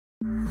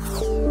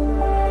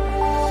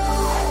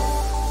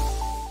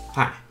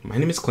My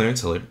name is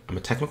Clarence Hillard. I'm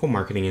a technical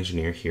marketing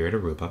engineer here at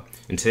Aruba,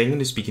 and today I'm going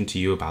to be speaking to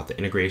you about the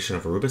integration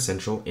of Aruba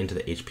Central into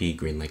the HPE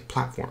GreenLake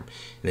platform.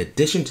 In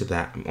addition to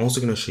that, I'm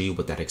also going to show you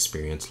what that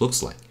experience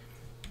looks like.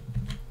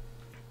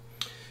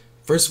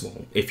 First of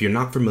all, if you're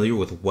not familiar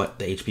with what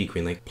the HPE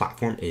GreenLake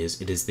platform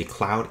is, it is the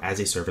cloud as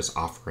a service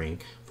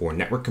offering for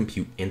network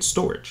compute and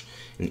storage.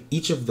 And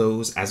each of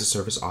those as a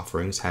service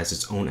offerings has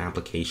its own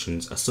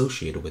applications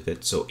associated with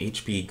it. So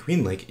HPE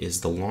GreenLake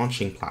is the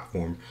launching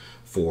platform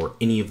for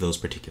any of those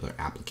particular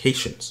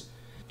applications.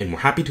 And we're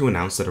happy to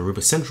announce that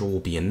Aruba Central will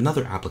be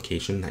another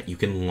application that you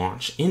can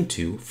launch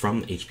into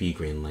from the HPE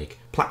GreenLake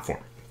platform.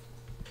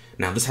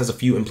 Now, this has a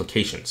few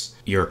implications.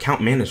 Your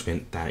account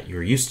management that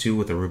you're used to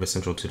with Aruba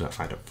Central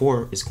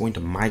 2.5.4 is going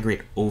to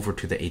migrate over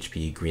to the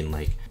HPE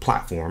GreenLake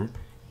platform,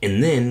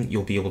 and then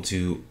you'll be able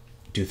to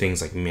do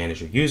things like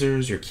manage your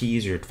users, your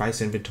keys, your device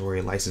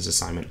inventory, license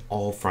assignment,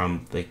 all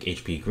from the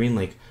HPE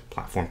GreenLake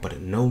platform, but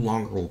it no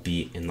longer will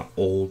be in the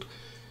old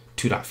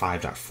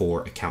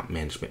 2.5.4 account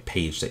management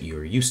page that you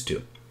were used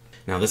to.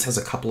 Now, this has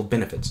a couple of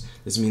benefits.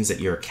 This means that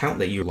your account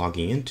that you're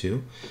logging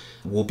into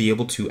will be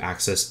able to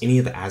access any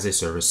of the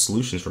as-a-service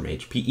solutions from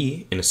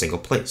HPE in a single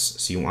place.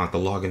 So you won't have to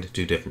log into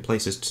two different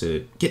places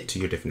to get to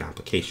your different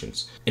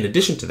applications. In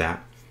addition to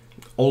that,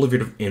 all of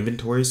your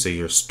inventory, so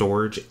your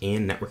storage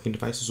and networking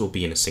devices, will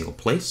be in a single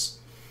place,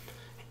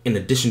 in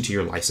addition to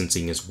your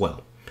licensing as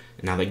well.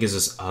 Now, that gives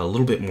us a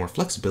little bit more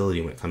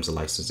flexibility when it comes to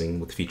licensing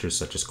with features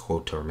such as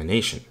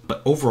co-termination.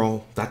 But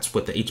overall, that's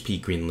what the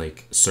HPE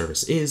GreenLake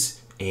service is,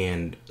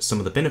 and some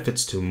of the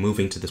benefits to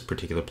moving to this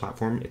particular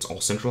platform. It's all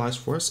centralized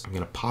for us. I'm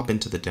going to pop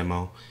into the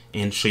demo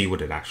and show you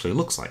what it actually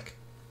looks like.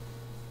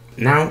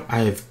 Now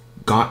I've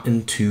got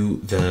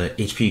into the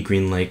HPE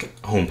GreenLake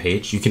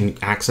homepage. You can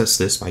access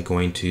this by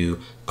going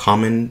to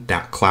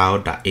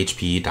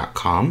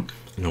common.cloud.hpe.com,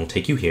 and it'll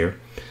take you here.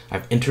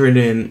 I've entered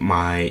in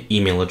my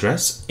email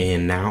address,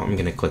 and now I'm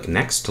going to click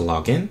next to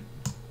log in.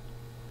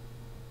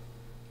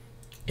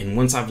 And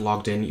once I've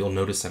logged in, you'll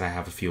notice that I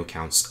have a few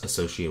accounts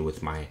associated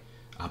with my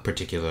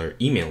particular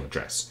email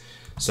address.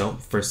 So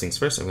first things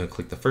first, I'm going to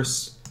click the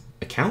first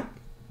account,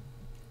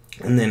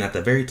 and then at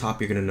the very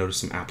top you're going to notice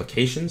some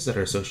applications that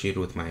are associated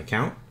with my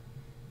account,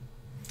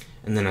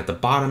 and then at the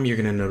bottom you're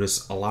going to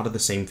notice a lot of the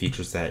same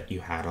features that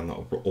you had on the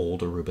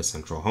old Aruba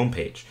Central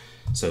homepage.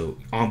 So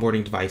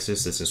onboarding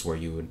devices, this is where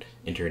you would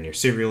enter in your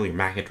serial, your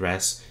MAC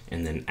address,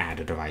 and then add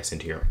a device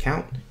into your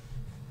account.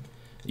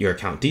 Your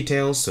account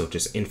details, so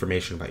just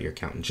information about your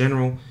account in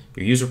general.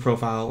 Your user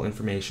profile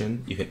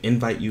information. You can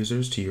invite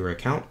users to your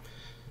account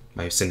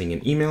by sending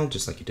an email,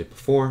 just like you did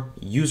before.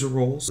 User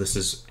roles, this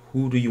is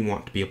who do you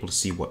want to be able to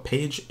see what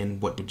page,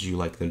 and what would you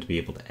like them to be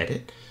able to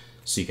edit.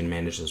 So you can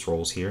manage those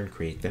roles here and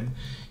create them.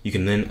 You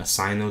can then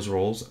assign those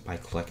roles by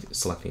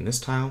selecting this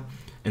tile,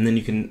 and then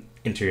you can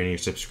enter in your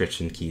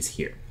subscription keys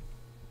here.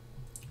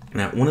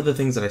 Now, one of the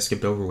things that I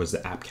skipped over was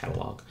the app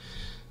catalog.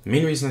 The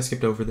main reason I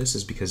skipped over this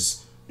is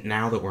because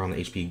now that we're on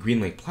the HPE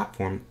GreenLake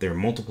platform, there are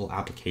multiple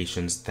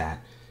applications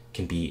that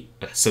can be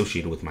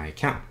associated with my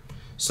account.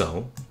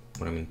 So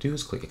what I'm going to do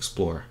is click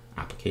Explore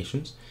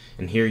Applications,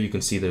 and here you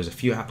can see there's a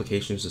few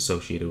applications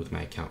associated with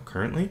my account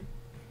currently.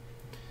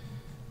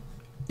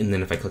 And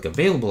then if I click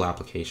Available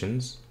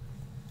Applications,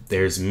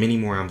 there's many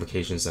more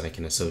applications that I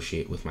can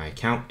associate with my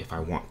account if I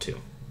want to.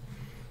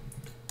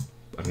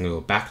 I'm going to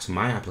go back to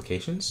My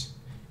Applications,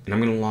 and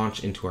I'm going to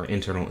launch into our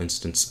internal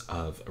instance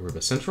of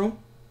Aruba Central.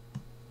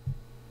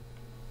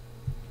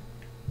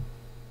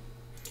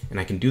 And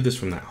I can do this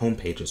from that home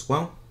page as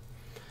well.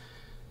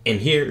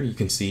 And here you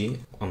can see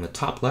on the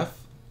top left,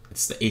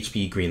 it's the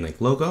HPE GreenLake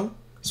logo.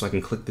 So I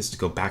can click this to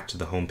go back to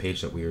the home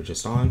page that we were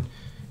just on.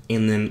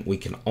 And then we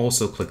can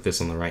also click this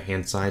on the right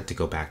hand side to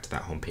go back to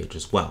that home page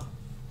as well.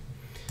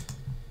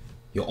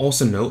 You'll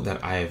also note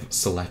that I've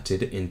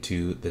selected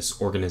into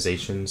this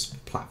organization's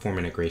platform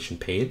integration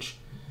page.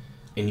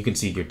 And you can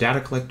see your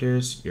data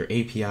collectors, your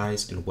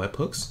APIs, and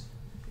webhooks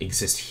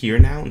exist here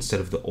now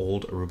instead of the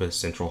old Aruba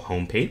Central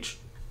home page.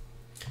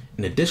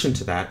 In addition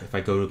to that, if I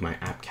go to my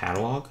app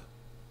catalog,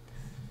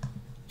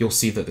 you'll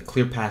see that the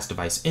ClearPass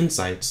Device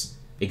Insights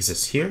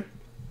exists here,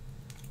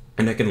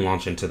 and I can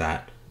launch into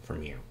that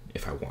from here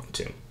if I want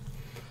to.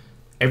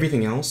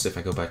 Everything else, if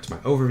I go back to my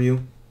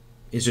overview,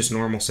 is just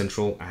normal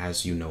Central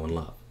as you know and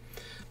love.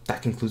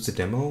 That concludes the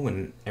demo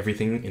and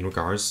everything in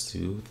regards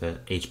to the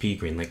HPE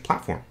GreenLake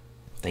platform.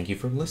 Thank you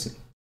for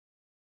listening.